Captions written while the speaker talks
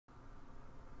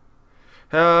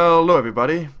Hello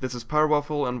everybody, this is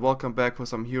PyroWaffel and welcome back for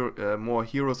some more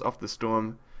Heroes of the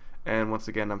Storm. And once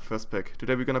again, I'm first pick.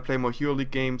 Today we're gonna play more Hero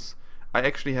League games. I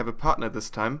actually have a partner this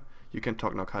time. You can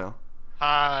talk now, Kyle.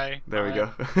 Hi. There we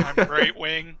go. I'm Bright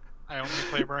Wing. I only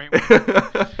play Bright Wing.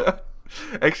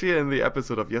 Actually, in the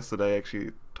episode of yesterday, I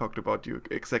actually talked about you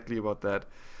exactly about that.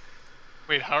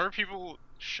 Wait, how are people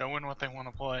showing what they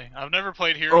want to play? I've never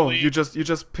played Hero League. You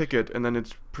just pick it and then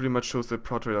it pretty much shows the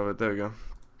portrait of it. There we go.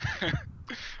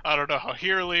 I don't know how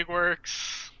Hero League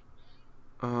works.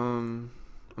 I'm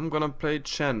gonna play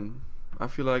Chen. I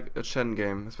feel like a Chen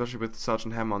game, especially with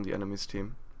Sergeant Hammer on the enemy's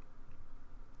team.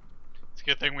 It's a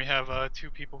good thing we have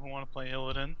two people who want to play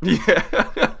Illidan. Yeah.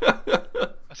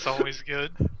 That's always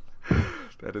good.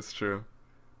 That is true.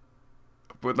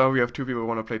 But now we have two people who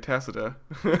want to play Tassiter.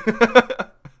 Alright.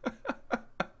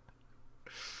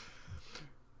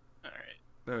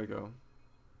 There we go.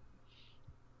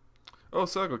 Oh,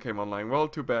 Circle came online. Well,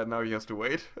 too bad. Now he has to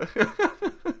wait.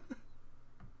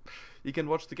 You can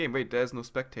watch the game. Wait, there's no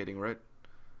spectating, right?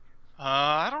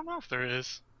 I don't know if there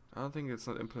is. I don't think it's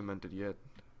not implemented yet.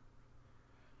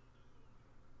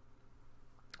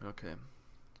 Okay.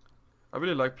 I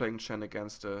really like playing Chen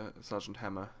against Sergeant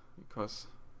Hammer because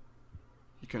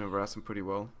you can harass him pretty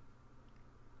well.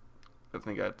 I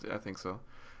think so.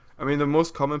 I mean, the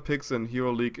most common picks in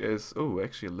Hero League is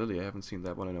actually Lily. I haven't seen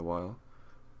that one in a while.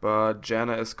 But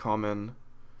Janna is common.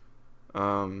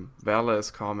 Vala is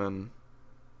common.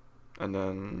 And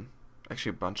then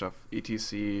actually a bunch of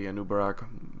ETC, Anubarak,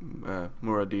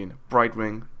 Muradin,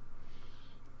 Brightwing.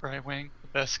 Brightwing, the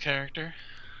best character.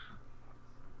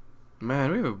 Man,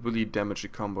 we have a really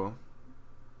damagey combo.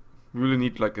 We really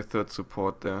need like a third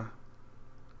support there.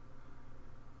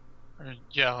 Or,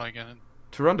 yeah, like a...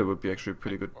 Tyrande would be actually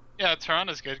pretty good. Yeah,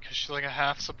 Tyranna's good because she's like a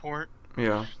half support.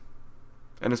 Yeah.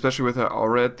 And especially with her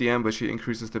aura at the end, where she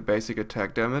increases the basic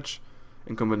attack damage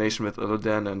in combination with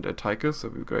Illidan and Tychus,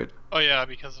 that would be great. Oh yeah,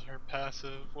 because of her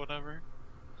passive, whatever.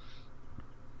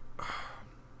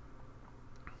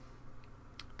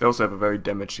 They also have a very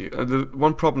damagey... the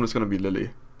one problem is going to be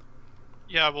Lily.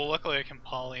 Yeah, well luckily I can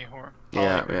poly her.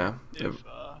 Yeah. If,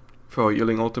 for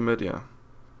healing ultimate, yeah.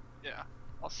 Yeah,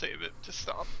 I'll save it to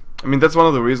stop. I mean, that's one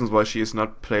of the reasons why she is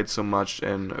not played so much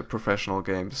in professional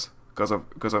games.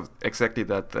 Because of exactly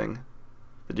that thing.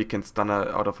 That you can stun her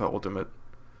out of her ultimate.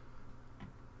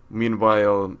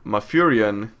 Meanwhile,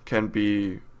 Malfurion can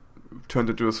be turned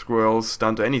into a squirrel,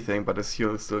 stunned to anything, but his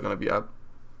heal is still gonna be up.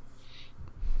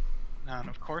 And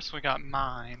of course we got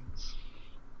mines.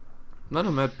 Not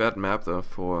a bad map though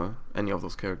for any of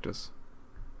those characters.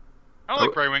 I don't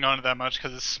like Brightwing on it that much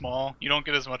because it's small. You don't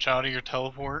get as much out of your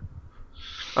teleport.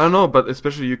 I don't know, but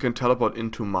especially you can teleport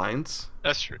into mines.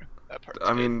 That's true. That part's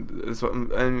I good.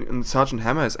 mean, and Sergeant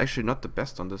Hammer is actually not the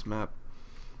best on this map.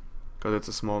 Because it's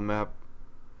a small map.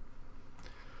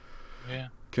 Yeah.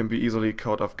 Can be easily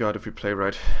caught off guard if you play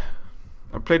right.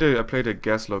 I played a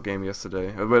Gaslow game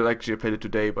yesterday. Well, actually I played it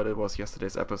today, but it was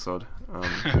yesterday's episode.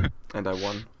 And I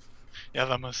won.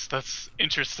 Yeah, that's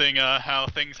interesting how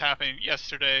things happened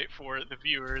yesterday for the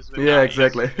viewers. But Yeah,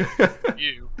 exactly.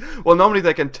 You. Well, normally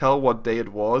they can tell what day it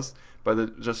was by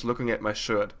just looking at my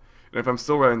shirt. And if I'm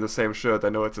still wearing the same shirt, I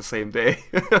know it's the same day.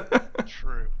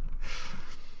 True.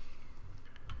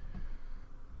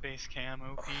 Base cam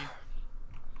OP.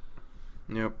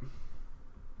 Yep.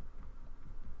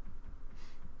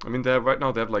 I mean, right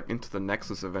now they have like Into the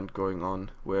Nexus event going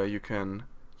on, where you can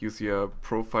use your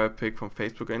profile pic from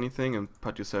Facebook or anything and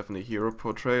put yourself in a hero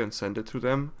portrait and send it to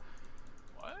them.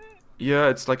 What? Yeah,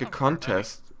 it's like a I've heard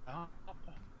contest, Oh.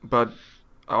 but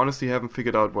I honestly haven't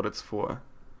figured out what it's for.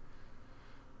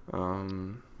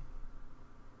 Probably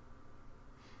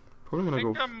I gonna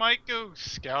think go. I might go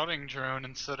scouting drone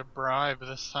instead of bribe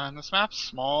this time. This map's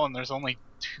small and there's only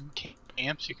 2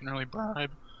 camps you can really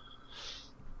bribe.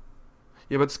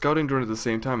 Yeah, but scouting drone at the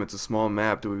same time, it's a small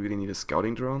map. Do we really need a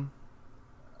scouting drone?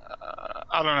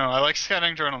 I don't know. I like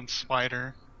scouting drone on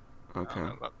Spider. Okay. I don't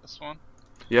know about this one.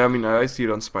 Yeah, I mean, I see it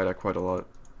on Spider quite a lot.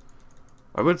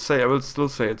 I would still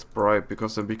say it's bribe,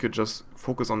 because then we could just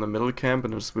focus on the middle camp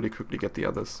and just really quickly get the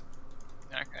others.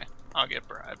 Okay, I'll get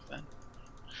bribed then.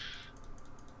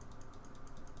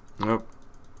 Nope.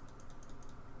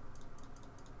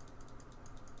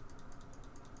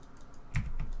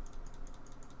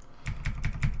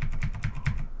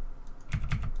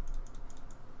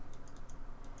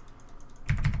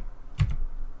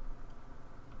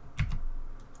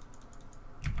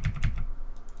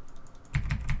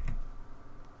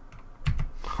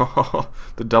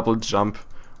 The double jump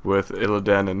with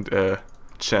Illidan and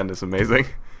Chen is amazing.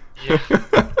 Yeah.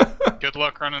 Good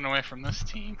luck running away from this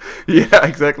team. Yeah,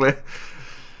 exactly.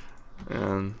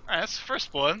 And Alright, that's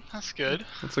first blood. That's good.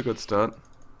 that's a good start.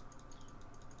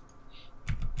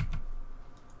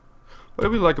 What I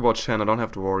really like about Chen, I don't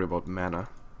have to worry about mana.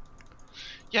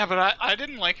 Yeah, but I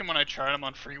didn't like him when I tried him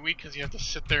on free week because you have to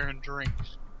sit there and drink.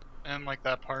 I didn't like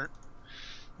that part.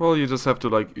 Well, you just have to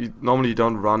like, you normally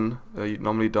don't run, you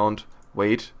normally don't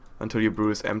wait until your brew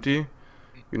is empty.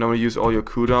 You normally use all your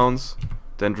cooldowns,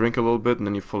 then drink a little bit, and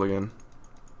then you full again.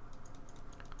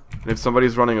 And if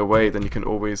somebody's running away, then you can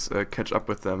always catch up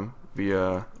with them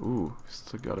via... Ooh,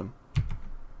 still got him.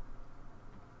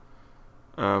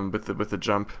 With the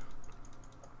jump.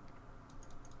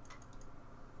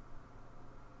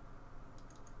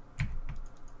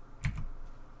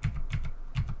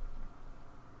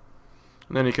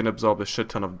 And then you can absorb a shit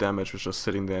ton of damage with just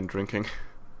sitting there and drinking.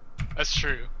 That's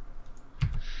true.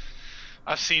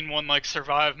 I've seen one like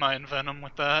survive my Envenom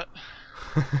with that.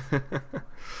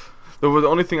 The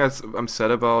only thing I'm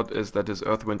sad about is that his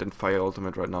Earth, Wind, and Fire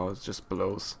ultimate right now is just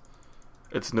blows.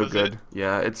 It's no Does good. it?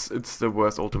 Yeah, it's the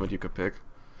worst ultimate you could pick.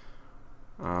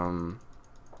 By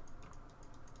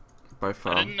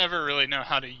far. I didn't ever really know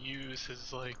how to use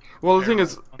his like. Well, the thing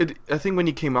is, barrel. I think when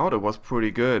he came out, it was pretty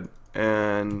good,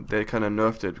 and they kind of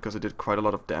nerfed it because it did quite a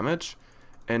lot of damage,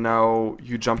 and now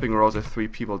you jumping around at 3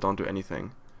 people don't do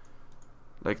anything.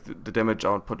 Like the damage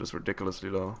output is ridiculously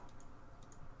low.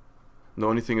 The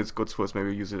only thing it's good for is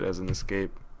maybe use it as an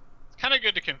escape. It's kind of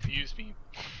good to confuse people.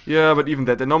 Yeah, but even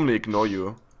that, they normally ignore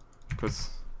you, because.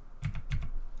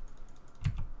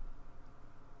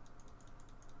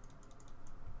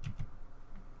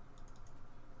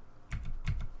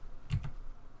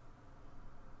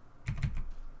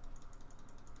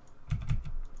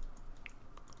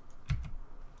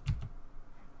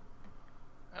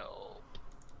 Help.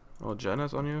 Oh,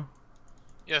 Janna's on you?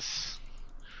 Yes.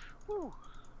 Woo.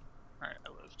 Alright, I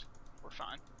lived. We're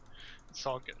fine. It's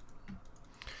all good.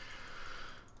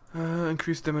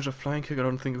 Increased damage of flying kick. I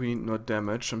don't think we need no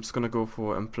damage. I'm just gonna go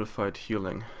for amplified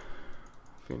healing.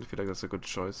 I feel like that's a good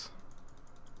choice.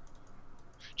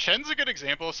 Chen's a good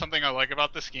example of something I like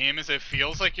about this game is it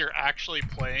feels like you're actually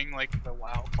playing like the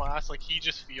WoW class. Like he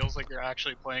just feels like you're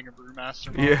actually playing a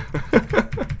Brewmaster mod. Yeah.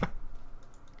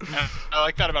 And I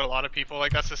like that about a lot of people.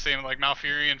 Like that's the same. Like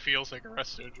Malfurion feels like a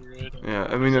Resto Druid. Yeah,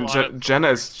 I mean,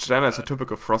 Janna is a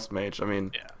typical Frost Mage. I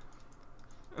mean, yeah,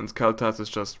 and Skeltas is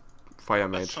just Fire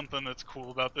Mage. that's something that's cool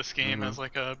about this game Mhm. as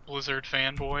like a Blizzard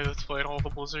fanboy that's played all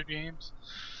the Blizzard games.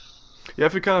 Yeah, I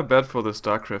feel kind of bad for the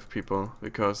StarCraft people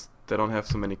because they don't have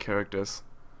so many characters.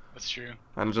 That's true.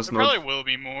 And I just There know. probably will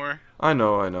be more. I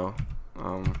know. I know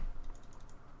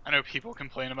people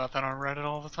complain about that on Reddit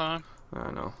all the time.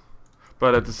 I know.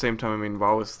 But at the same time, I mean,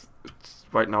 WoW is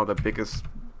right now the biggest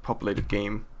populated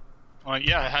game.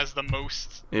 Yeah, it has the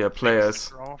most Yeah, things players.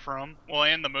 to draw from. Well,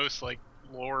 and the most like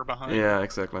lore behind. Yeah,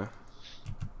 exactly.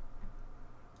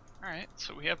 Alright,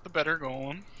 so we have the better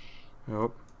going.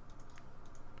 Yep.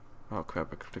 Oh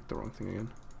crap, I clicked the wrong thing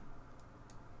again.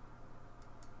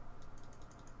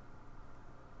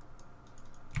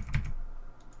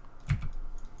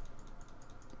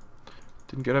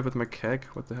 Didn't get up with my keg?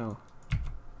 What the hell?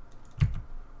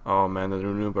 Oh man, the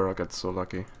new barrel got so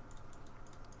lucky.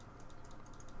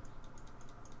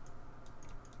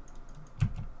 Do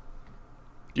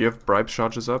you have bribe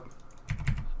charges up?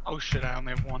 Oh shit, I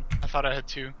only have one. I thought I had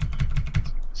two.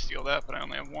 Steal that, but I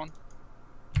only have one.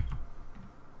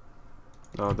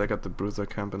 Oh, they got the bruiser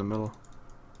camp in the middle.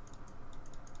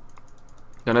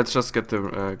 Then let's just get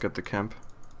the camp.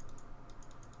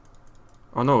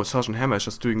 Oh no, Sergeant Hammer is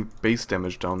just doing base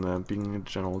damage down there, being a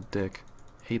general dick.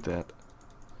 Hate that.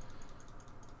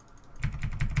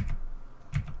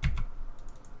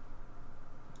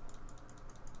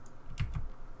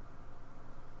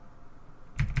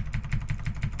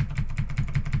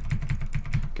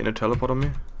 Can you teleport on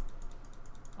me?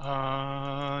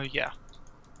 Yeah.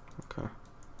 Okay.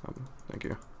 Thank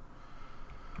you.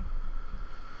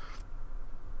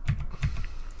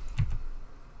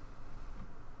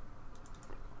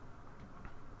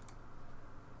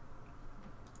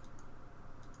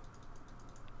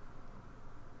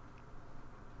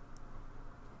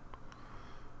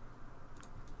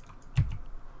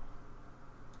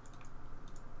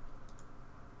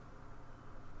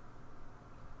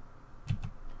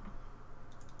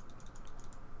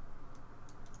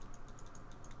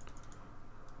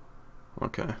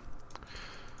 Okay.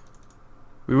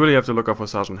 We really have to look out for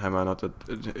Sergeant Hammer, not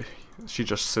that she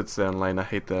just sits there in lane. I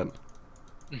hate that.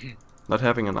 Not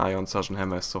having an eye on Sergeant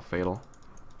Hammer is so fatal.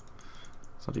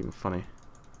 It's not even funny.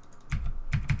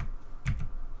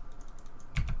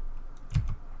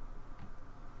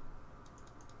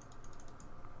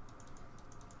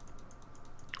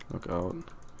 Look out.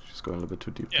 She's Just going a little bit too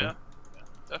deep Yeah, yeah,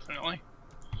 definitely.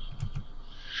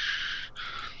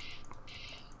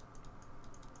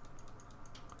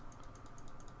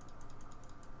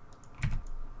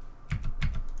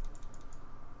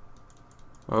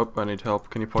 Oh, I need help.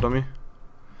 Can you potter me?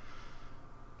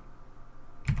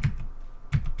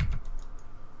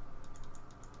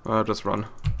 Just run.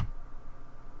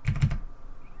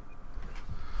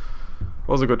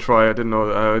 Was a good try. I didn't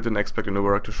know. I didn't expect a new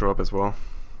work to show up as well.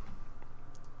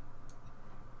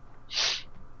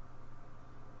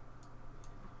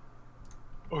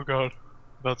 Oh god,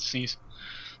 about to sneeze.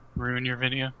 Ruin your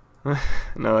video.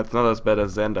 No, it's not as bad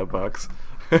as Xander bugs.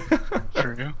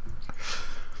 True.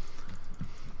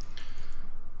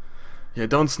 Yeah,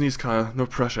 don't sneeze, Kyle. No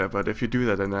pressure. But if you do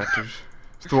that, then I have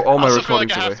to throw all my I recordings feel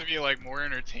like I away. have to be like more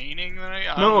entertaining than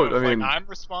I No, don't know if, I mean, like, I'm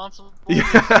responsible for this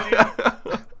video.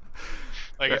 yeah.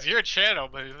 Like, it's your channel,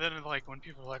 but then like when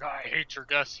people are like, oh, I hate your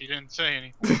guests, you didn't say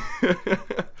anything.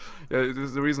 Yeah, this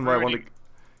is the reason why I want to.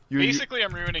 Basically,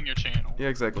 I'm ruining your channel. Yeah,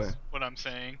 exactly. Is what I'm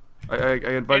saying. I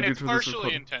invited you It's to this partially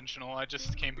recording. intentional. I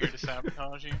just came here to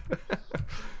sabotage you.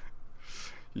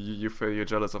 You feel you're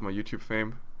jealous of my YouTube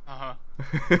fame.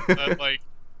 That like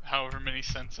however many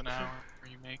cents an hour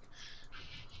you make.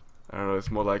 I don't know.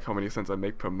 It's more like how many cents I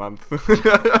make per month.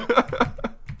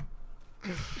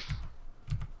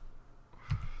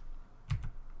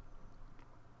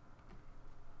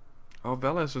 Oh,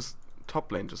 Vela is just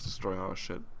top lane, just destroying our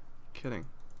shit. Kidding.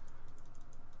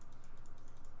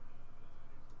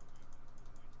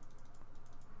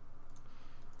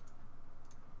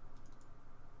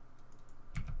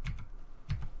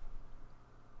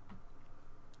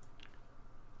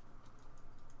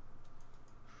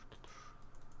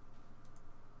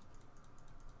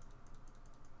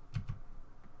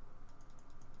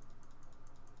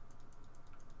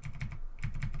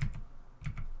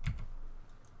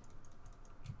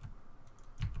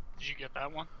 Did you get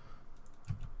that one?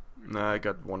 Nah, I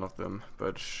got one of them,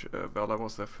 but Vela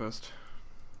was there first.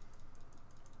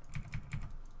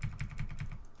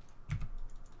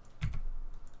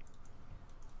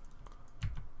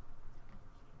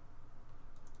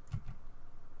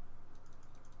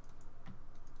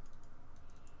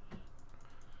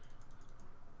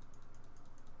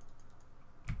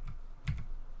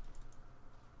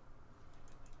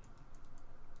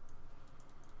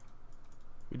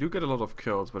 We do get a lot of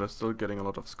kills, but I'm still getting a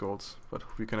lot of scolds. But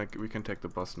we can take the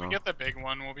bus now. We get the big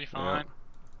one, we'll be fine.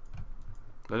 Yeah.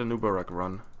 Let a new Barak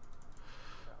run.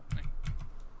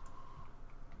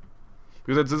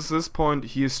 Because at this point,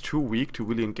 he is too weak to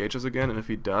really engage us again, and if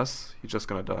he does, he's just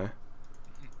gonna die.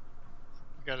 We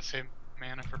gotta save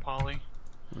mana for Polly.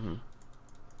 Mm-hmm.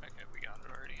 Okay, we got it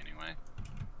already anyway.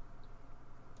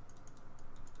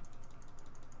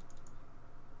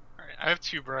 Alright, I have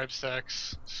 2 bribe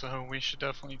stacks, so we should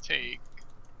definitely take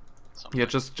something. Yeah,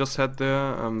 just head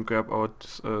there, grab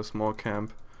out a small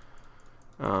camp.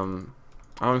 I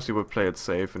honestly would play it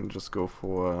safe and just go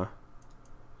for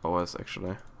OS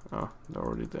actually. Oh, they're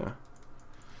already there.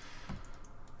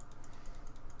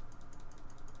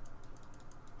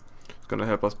 It's gonna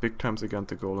help us big times against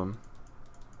the golem.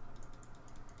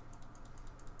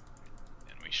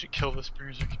 And we should kill this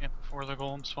bruiser camp before the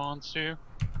golem spawns too.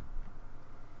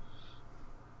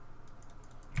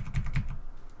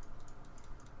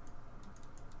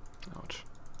 Ouch.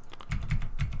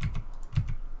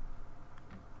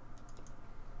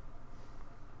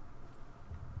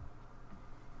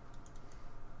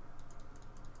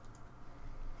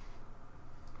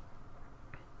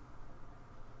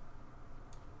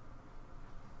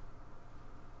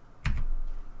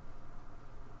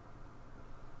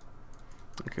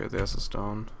 Okay, there's a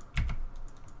stone.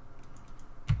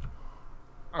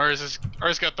 Ours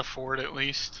got the fort at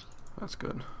least. That's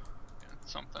good. Yeah,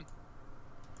 something.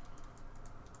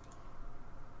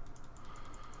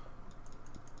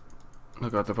 Oh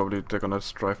god, they're gonna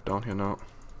strive down here now.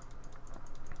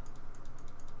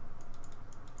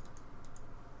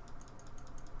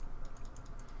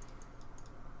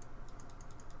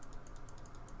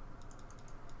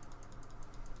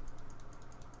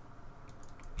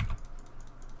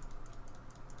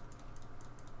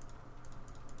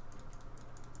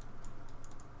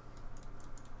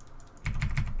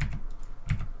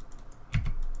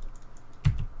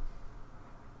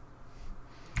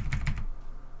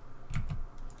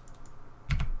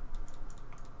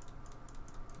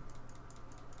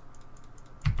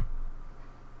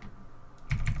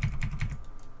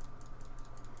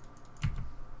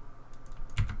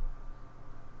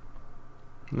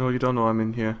 No, you don't know I'm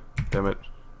in here. Damn it.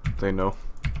 They know.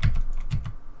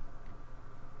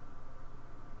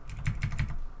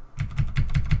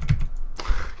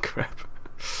 Crap.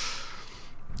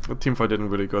 The teamfight didn't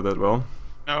really go that well.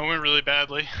 No, it went really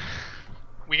badly.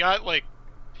 We got like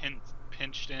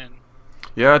pinched in.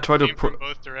 Yeah, I tried to from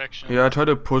both directions. Yeah, I tried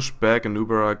to push back an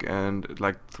Uberak and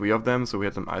like 3 of them, so we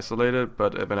had them isolated.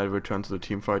 But when I returned to the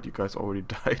team fight, you guys already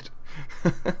died.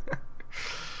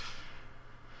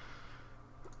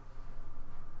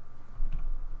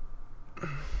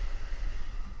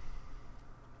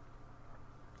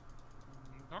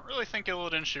 Don't really think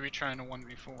Illidan should be trying to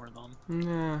 1v4 them.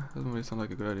 Yeah, doesn't really sound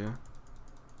like a good idea.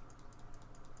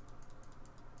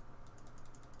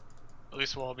 At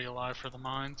least we'll all be alive for the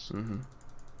mines. Mm-hmm.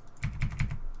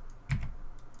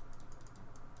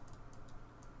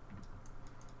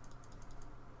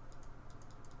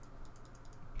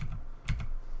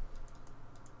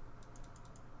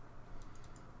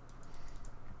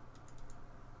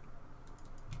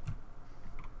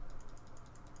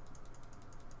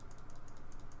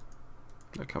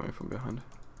 They're coming from behind.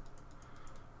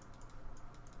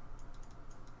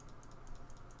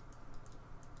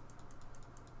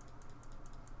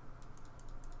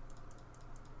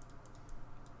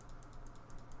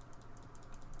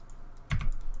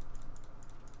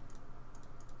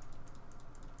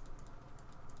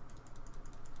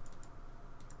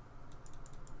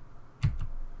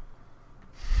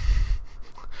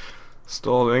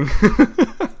 Stalling.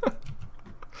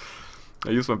 I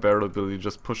use my barrel ability to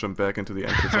just push him back into the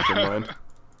entrance of the mine.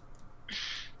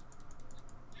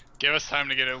 Give us time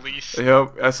to get at least. Yeah,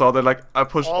 I saw that. Like I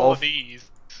pushed all of these.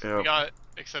 Yeah. We got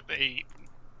except the 8.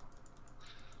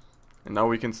 And now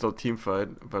we can still team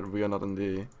fight, but we are not in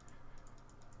the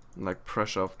like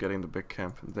pressure of getting the big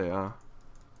camp. They are.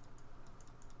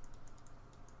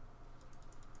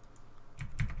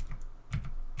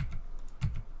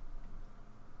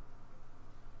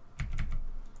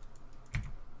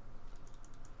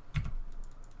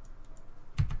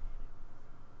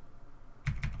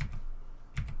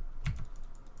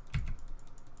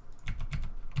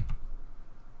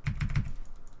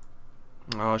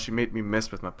 Oh, she made me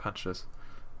miss with my punches.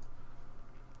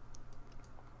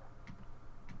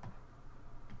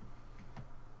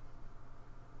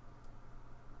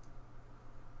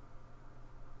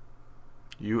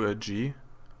 You a G?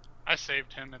 I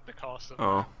saved him at the cost of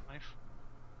my life.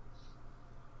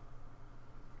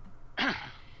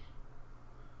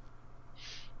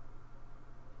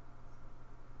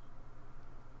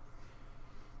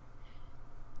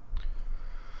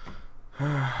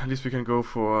 At least we can go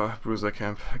for Bruiser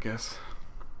Camp, I guess.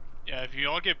 Yeah, if you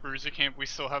all get Bruiser Camp, we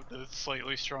still have the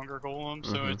slightly stronger golem,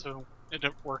 so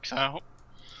it works out.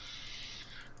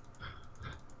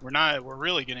 We're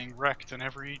really getting wrecked in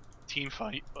every team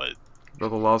fight, but...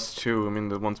 Well, the last 2, I mean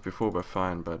the ones before were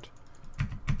fine, but...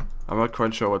 I'm not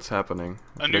quite sure what's happening.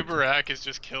 Anubarak is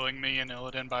just killing me and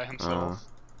Illidan by himself.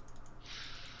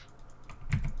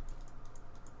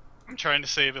 I'm trying to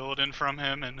save Illidan from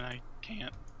him, and I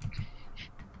can't.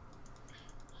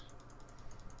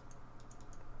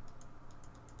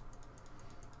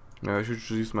 Yeah, I should just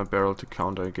use my barrel to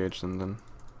counter engage them then.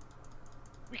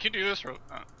 We could do this. Alright.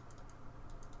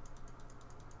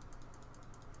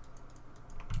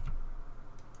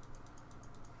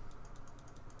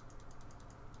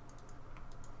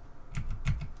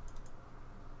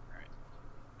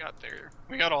 Got there.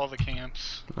 We got all the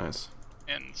camps. Nice.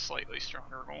 And slightly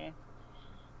stronger goal.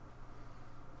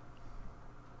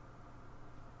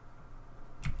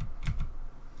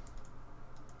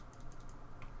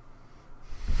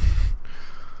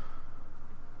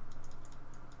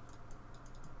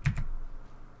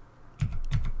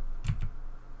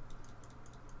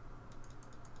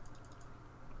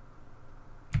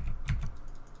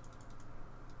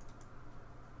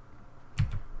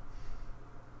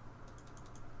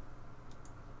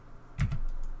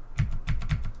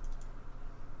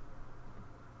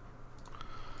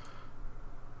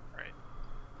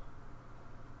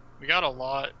 We got a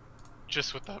lot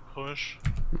just with that push.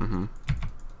 Mm-hmm.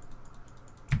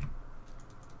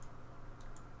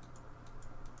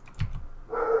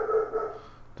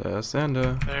 There's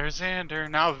Xander. There's Xander.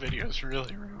 Now the video's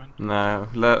really ruined. Nah,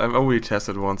 I've only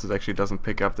tested once. It actually doesn't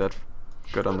pick up that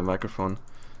good on the microphone.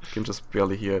 You can just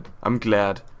barely hear it. I'm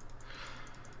glad.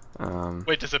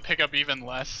 Wait, does it pick up even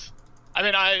less? I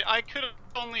mean, I could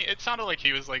only... It sounded like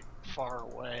he was, like, far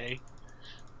away.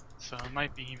 So it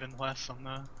might be even less on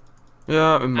the...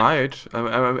 Yeah, it might.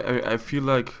 I feel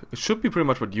like it should be pretty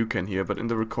much what you can hear, but in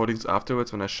the recordings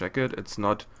afterwards, when I check it, it's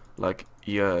not like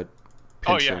ear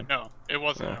pinching. Oh yeah, no, it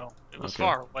wasn't at all. It was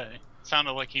far away. It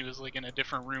sounded like he was like in a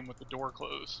different room with the door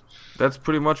closed. That's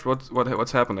pretty much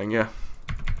what's happening. Yeah.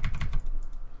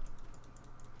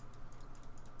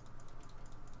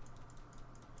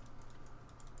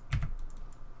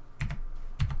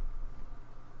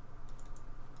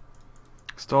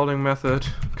 Stalling method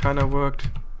kinda worked.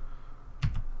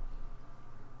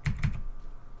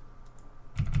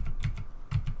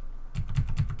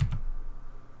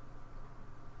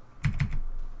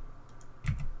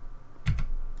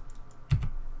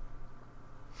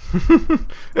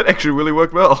 It actually really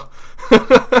worked well.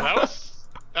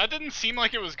 That didn't seem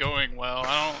like it was going well.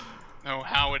 I don't know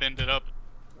how it ended up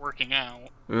working out.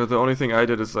 The only thing I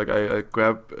did is like I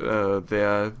grabbed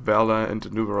their Valor and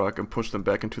Nubarak and pushed them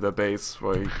back into their base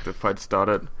where the fight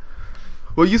started.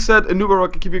 Well, you said a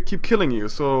Nubarak can keep killing you,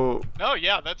 so... Oh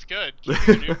yeah, that's good.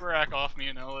 Keeping a Nubarak off me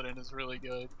and Illidan is really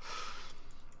good.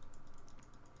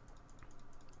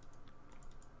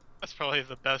 That's probably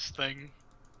the best thing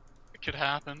that could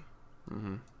happen.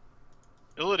 Mm-hmm.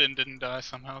 Illidan didn't die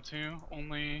somehow too,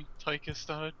 only Tychus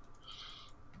died.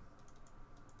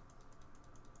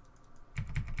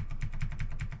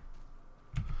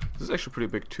 This is actually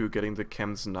pretty big too, getting the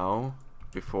chems now,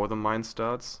 before the mine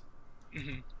starts.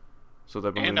 Mm-hmm. So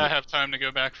that and I have time to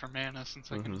go back for mana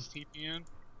since I can just TP in.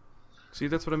 See,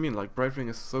 that's what I mean, like, Brightwing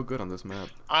is so good on this map.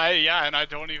 Yeah, and I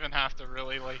don't even have to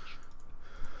really, like,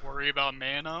 worry about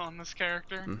mana on this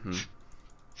character. Mm-hmm.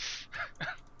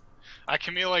 I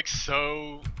can be, like,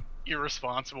 so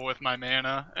irresponsible with my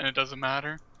mana, and it doesn't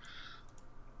matter.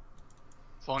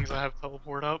 As long as I have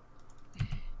teleport up.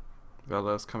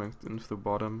 Vela is coming into the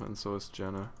bottom, and so is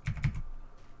Janna.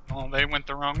 Well, they went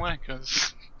the wrong way,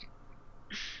 because...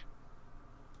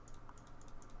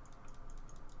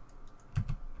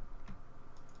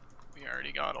 we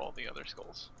already got all the other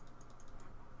skulls.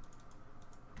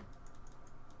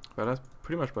 Vela's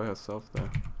pretty much by herself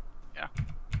there. Yeah.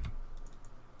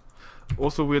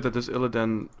 Also weird that this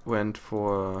Illidan went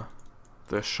for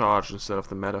the charge instead of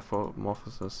the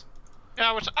metamorphosis.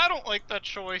 Yeah, which I don't like that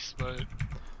choice, but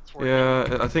it's working.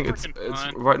 Yeah, I think it's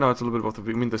fine. right now it's a little bit of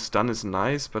the. I mean, the stun is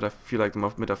nice, but I feel like the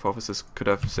metamorphosis could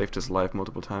have saved his life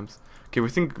multiple times. Okay, we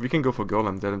think we can go for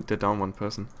Golem. They're down one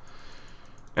person,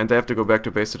 and they have to go back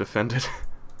to base to defend it.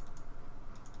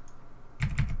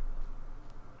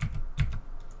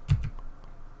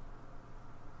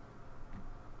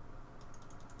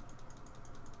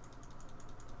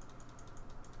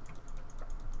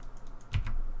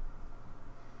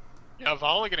 Yeah,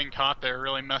 Vala getting caught there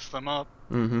really messed them up.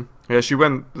 Mm-hmm. Yeah, she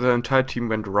went. The entire team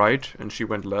went right, and she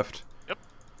went left. Yep.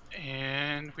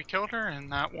 And we killed her,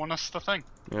 and that won us the thing.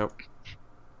 Yep.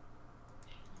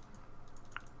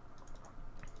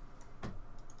 I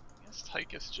guess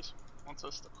Tychus just wants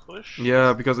us to push.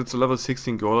 Yeah, because it's a level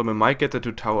 16 golem. It might get the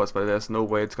 2 towers, but there's no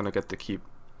way it's gonna get the keep.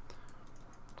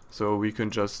 So we can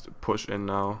just push in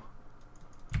now.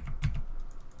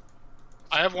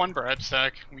 I have 1 bread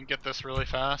stack. We can get this really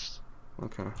fast.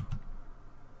 Okay.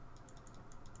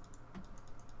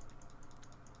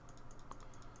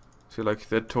 See, like,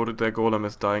 their golem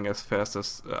is dying as fast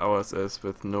as ours is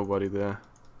with nobody there.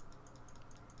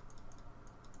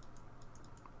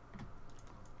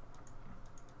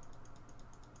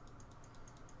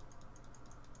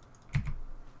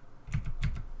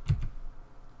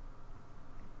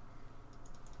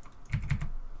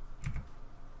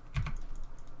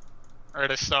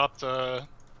 Alright, I stopped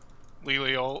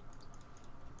Lily ult.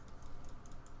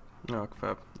 Oh,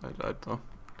 crap. I died though.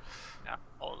 Yeah,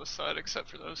 all of the side except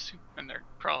for those 2. And they're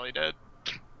probably dead.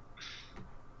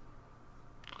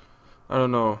 I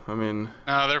don't know, I mean...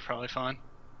 No, they're probably fine.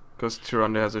 Because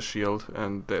Tyrande has a shield,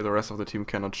 and the rest of the team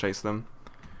cannot chase them.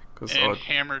 And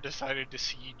Hammer decided to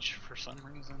siege for some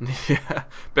reason. Yeah,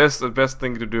 best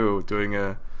thing to do, doing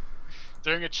a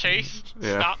chase,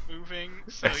 yeah. Stop moving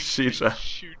so you can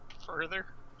shoot further.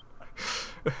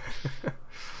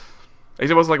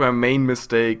 It was like my main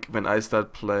mistake when I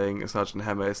started playing Sergeant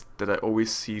Hammer is that I always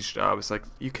sieged up. It's like,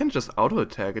 you can just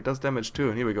auto-attack, it does damage too,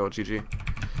 and here we go, GG.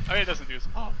 Oh, it doesn't do this.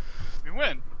 Oh, we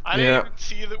win. I didn't even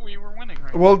see that we were winning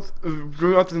right Well,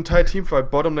 throughout the entire team fight,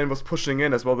 bottom lane was pushing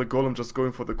in as well, the golem just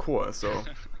going for the core, so...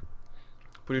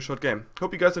 Pretty short game.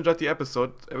 Hope you guys enjoyed the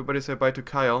episode. Everybody say bye to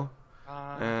Kyle.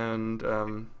 And,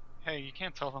 Hey, you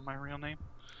can't tell them my real name.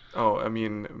 Oh, I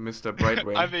mean, Mr.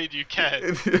 Brightwing. I made you cat.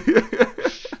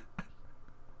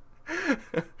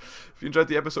 If you enjoyed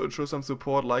the episode, show some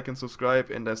support, like and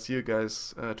subscribe, and I see you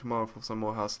guys tomorrow for some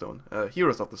more Hearthstone.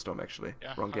 Heroes of the Storm, actually.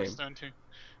 Yeah, wrong game. Hearthstone too.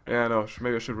 Yeah, no,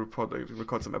 maybe I should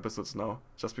record some episodes now,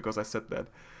 just because I said that.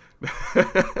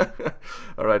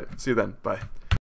 Alright, see you then. Bye.